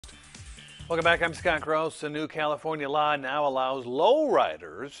Welcome back. I'm Scott Gross. A new California law now allows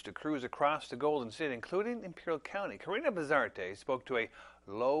lowriders to cruise across the Golden State, including Imperial County. Karina Bazarte spoke to a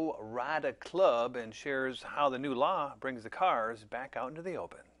Lowrida club and shares how the new law brings the cars back out into the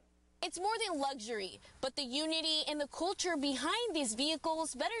open. It's more than luxury, but the unity and the culture behind these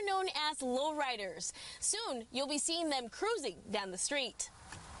vehicles, better known as lowriders. Soon, you'll be seeing them cruising down the street.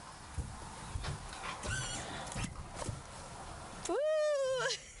 Woo!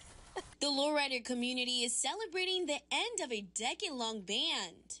 The lowrider community is celebrating the end of a decade-long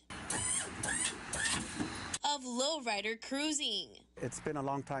ban of lowrider cruising. It's been a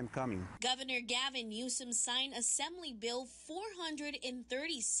long time coming. Governor Gavin Newsom signed Assembly Bill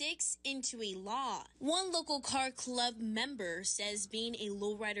 436 into a law. One local car club member says being a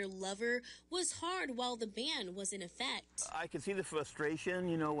lowrider lover was hard while the ban was in effect. I could see the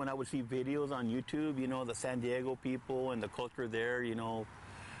frustration, when I would see videos on YouTube, the San Diego people and the culture there,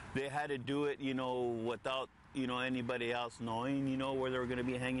 they had to do it, without, anybody else knowing, where they were going to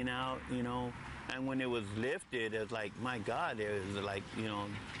be hanging out, And when it was lifted, it was like, my God, it was like,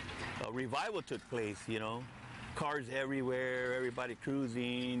 a revival took place, Cars everywhere, everybody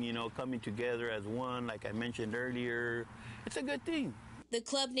cruising, coming together as one, like I mentioned earlier. It's a good thing. The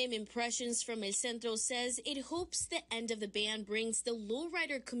club name Impressions from El Centro says it hopes the end of the ban brings the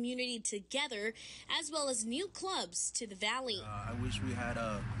lowrider community together, as well as new clubs to the valley. I wish we had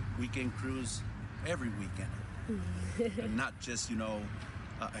a weekend cruise every weekend, and not just,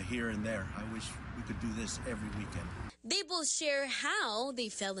 here and there. I wish we could do this every weekend. They both share how they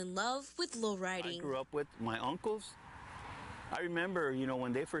fell in love with lowriding. I grew up with my uncles. I remember,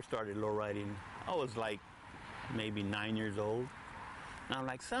 when they first started lowriding, I was like maybe 9 years old. And I'm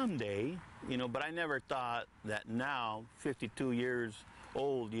like, someday, but I never thought that now, 52 years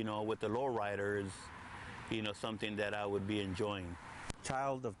old, with the lowrider is, something that I would be enjoying.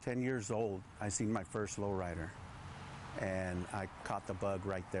 Child of 10 years old, I seen my first lowrider, and I caught the bug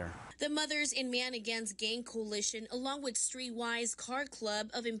right there. The Mothers in Man Against Gang Coalition, along with Streetwise Car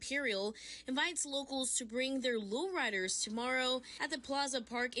Club of Imperial, invites locals to bring their lowriders tomorrow at the Plaza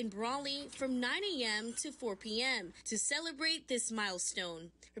Park in Brawley from 9 a.m. to 4 p.m. to celebrate this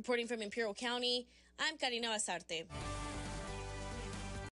milestone. Reporting from Imperial County, I'm Karina Bazarte.